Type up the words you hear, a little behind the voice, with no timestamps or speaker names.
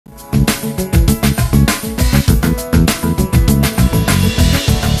గ్రామ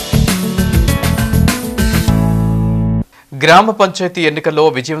పంచాయతీ ఎన్నికల్లో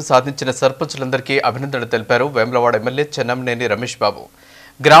విజయం సాధించిన సర్పంచులందరికీ అభినందనలు తెలిపారు వేములవాడ ఎమ్మెల్యే చెన్నంనేని రమేష్ బాబు.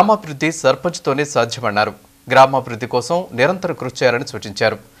 గ్రామాభివృద్ధి సర్పంచ్తోనే సాధ్యమన్నారు. గ్రామాభివృద్ధి కోసం నిరంతరం కృషి చేయాలని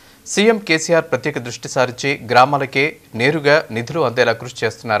సూచించారు. సీఎం కేసీఆర్ ప్రత్యేక దృష్టి సారించి గ్రామాలకే నేరుగా నిధులు అందేలా కృషి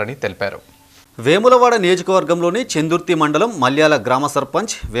చేస్తున్నారని తెలిపారు. వేములవాడ నియోజకవర్గంలోని చెందుర్తి మండలం మల్యాల గ్రామ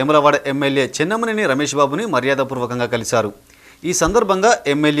సర్పంచ్ వేములవాడ ఎమ్మెల్యే చెన్నంనేని రమేష్ బాబుని మర్యాదపూర్వకంగా కలిశారు. ఈ సందర్భంగా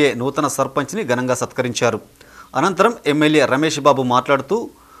ఎమ్మెల్యే నూతన సర్పంచ్ని ఘనంగా సత్కరించారు. అనంతరం ఎమ్మెల్యే రమేష్ బాబు మాట్లాడుతూ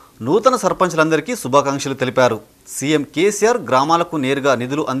నూతన సర్పంచ్లందరికీ శుభాకాంక్షలు తెలిపారు. సీఎం కేసీఆర్ గ్రామాలకు నేరుగా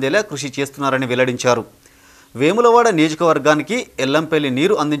నిధులు అందేలా కృషి చేస్తున్నారని వెల్లడించారు. వేములవాడ నియోజకవర్గానికి ఎల్లంపల్లి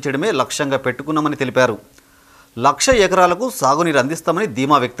నీరు అందించడమే లక్ష్యంగా పెట్టుకున్నామని తెలిపారు. 1,00,000 ఎకరాలకు సాగునీరు అందిస్తామని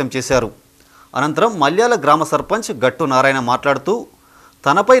ధీమా వ్యక్తం చేశారు. అనంతరం మల్యాల గ్రామ సర్పంచ్ గట్టు నారాయణ మాట్లాడుతూ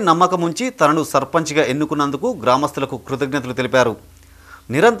తనపై నమ్మకం ఉంచి తనను సర్పంచ్గా ఎన్నుకున్నందుకు గ్రామస్తులకు కృతజ్ఞతలు తెలిపారు.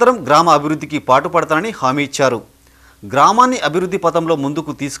 నిరంతరం గ్రామ అభివృద్ధికి పాటుపడతానని హామీ ఇచ్చారు. గ్రామాన్ని అభివృద్ధి పథంలో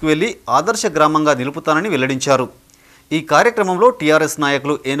ముందుకు తీసుకువెళ్లి ఆదర్శ గ్రామంగా నిలుపుతానని వెల్లడించారు. ఈ కార్యక్రమంలో టీఆర్ఎస్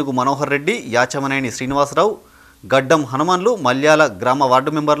నాయకులు ఏనుగు మనోహర్ రెడ్డి, యాచమనేని శ్రీనివాసరావు, గడ్డం హనుమాన్లు, మల్యాల గ్రామ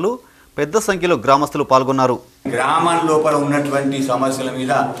వార్డు మెంబర్లు పెద్ద సంఖ్యలో గ్రామస్తులు పాల్గొన్నారు. గ్రామం లోపల ఉన్నటువంటి సమస్యల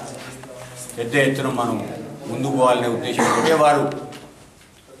మీద పెద్ద ఎత్తున మనం ముందుకు పోవాలనే ఉద్దేశంతో వారు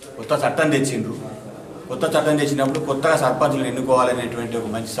కొత్త చట్టం తెచ్చిండ్రు. కొత్త చట్టం తెచ్చినప్పుడు కొత్తగా సర్పంచులు ఎన్నుకోవాలనేటువంటి ఒక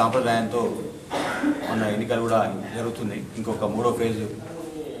మంచి సాంప్రదాయంతో మన ఎన్నికలు కూడా జరుగుతున్నాయి. ఇంకొక 3వ ఫేజ్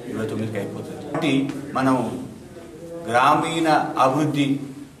 29కి అయిపోతుంది. కాబట్టి మనం గ్రామీణ అభివృద్ధి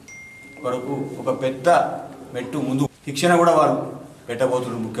కొరకు ఒక పెద్ద మెట్టు ముందు శిక్షణ కూడా వారు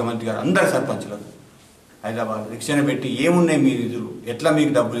పెట్టబోతున్నారు. ముఖ్యమంత్రి గారు అందరి సర్పంచులకు హైదరాబాద్ శిక్షణ పెట్టి ఏమున్నాయి మీ నిధులు, ఎట్లా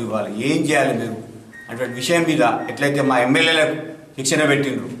మీకు డబ్బులు ఇవ్వాలి, ఏం చేయాలి మీరు అటువంటి విషయం మీద ఎట్లయితే మా ఎమ్మెల్యేలకు శిక్షణ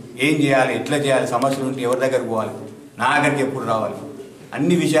పెట్టిండ్రు, ఏం చేయాలి, ఎట్లా చేయాలి, సమస్యలు ఉంటే ఎవరి దగ్గరకు పోవాలి, నా దగ్గరికి ఎప్పుడు రావాలి,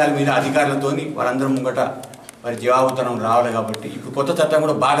 అన్ని విషయాల మీద అధికారులతోని వారందరూ ముంగట వారి జవాబుతనం రావాలి. కాబట్టి ఇప్పుడు కొత్త చట్టం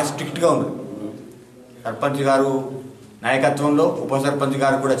కూడా బాగా స్ట్రిక్ట్గా ఉంది. సర్పంచ్ గారు నాయకత్వంలో ఉప సర్పంచ్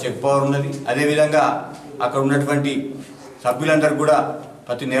గారు కూడా చెక్ పవర్ ఉన్నది. అదేవిధంగా అక్కడ ఉన్నటువంటి సభ్యులందరూ కూడా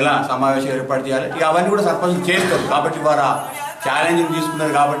ప్రతి నెల సమావేశం ఏర్పాటు చేయాలి. ఇక అవన్నీ కూడా సర్పంచ్ చేస్తారు. కాబట్టి వారు ఛాలెంజింగ్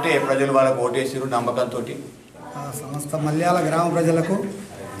తీసుకున్నారు. కాబట్టి ప్రజలు వాళ్ళకు ఓటేసారు నమ్మకంతో. సమస్త మల్యాల గ్రామ ప్రజలకు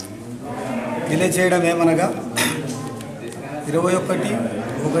తెలియచేయడం ఏమనగా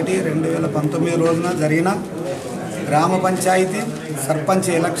 21/1/2019 రోజున జరిగిన గ్రామ పంచాయతీ సర్పంచ్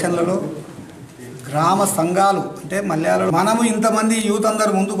ఎలక్షన్లలో గ్రామ సంఘాలు అంటే మల్యాలలో మనము ఇంతమంది యూత్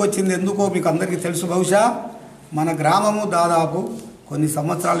అందరు ముందుకు వచ్చింది ఎందుకో మీకు అందరికీ తెలుసు. బహుశా మన గ్రామము దాదాపు కొన్ని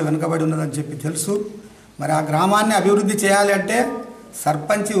సంవత్సరాలు వెనుకబడి ఉన్నదని చెప్పి తెలుసు. మరి ఆ గ్రామాన్ని అభివృద్ధి చేయాలి అంటే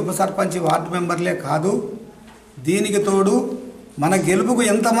సర్పంచి ఉప సర్పంచి వార్డు మెంబర్లే కాదు, దీనికి తోడు మన గెలుపుకు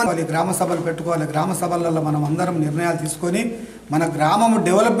ఎంతమంది గ్రామ సభలు పెట్టుకోవాలి. గ్రామ సభలలో మనం అందరం నిర్ణయాలు తీసుకొని మన గ్రామము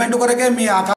డెవలప్మెంట్ కొరకే మీ